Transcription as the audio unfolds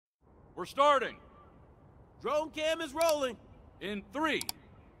We're starting. Drone cam is rolling. In 3,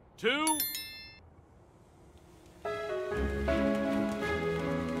 2...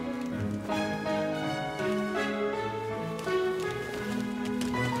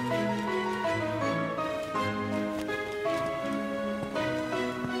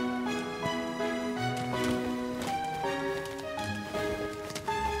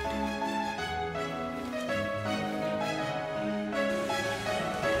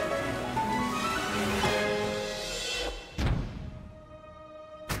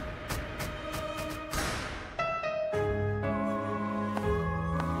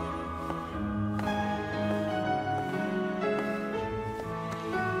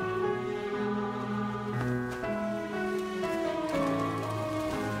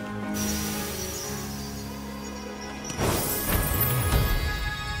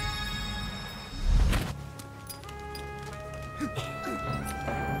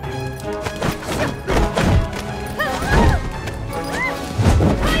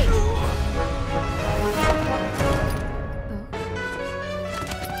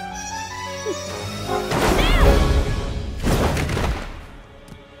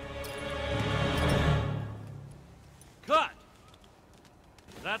 Cut!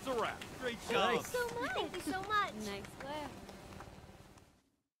 That's a wrap. Great job. Thank you so much. Nice work.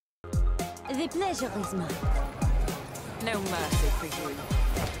 The pleasure is mine. No mercy for you.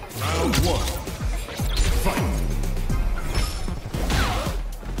 Round 1. Fight!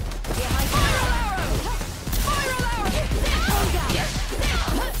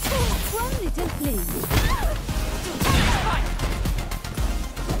 One little flame.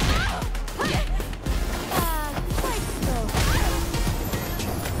 Quite slow.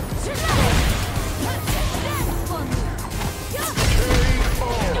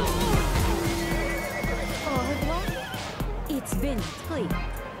 Au revoir. It's been clean.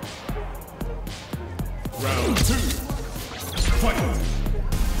 Round 2. Fight!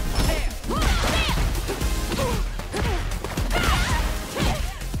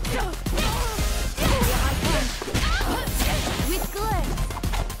 With glare.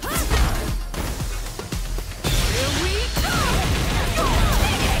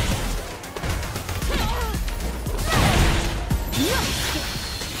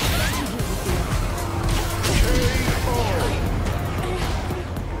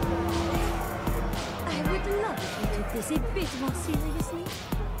 I would love if you took this a bit more seriously.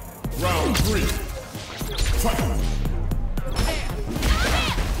 Round 3. Fight!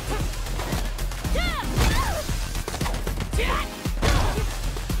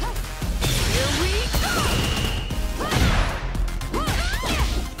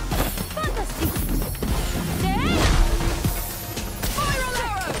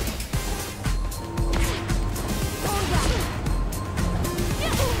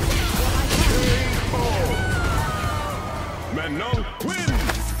 Manon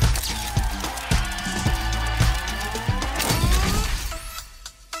wins!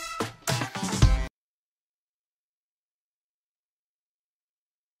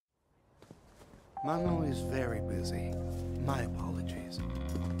 Manon is very busy. My apologies.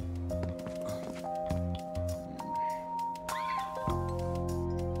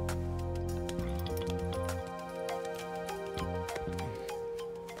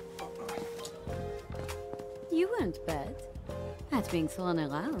 You weren't bad at being thrown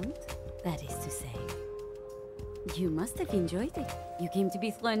around, that is to say. You must have enjoyed it. You came to be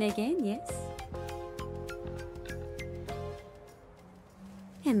thrown again, yes?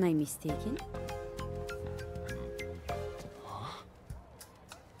 Am I mistaken?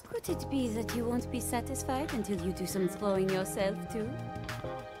 Could it be that you won't be satisfied until you do some throwing yourself, too?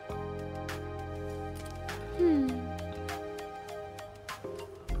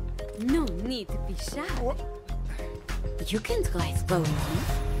 No need to be shy. You can try throwing me.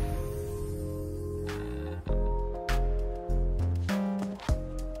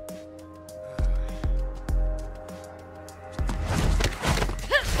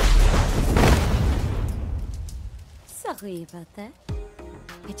 Sorry about that.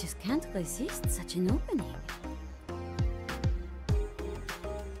 I just can't resist such an opening.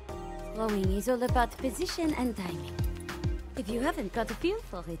 Throwing is all about position and timing. If you haven't got a feel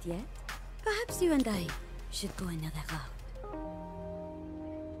for it yet, perhaps you and I should go another route.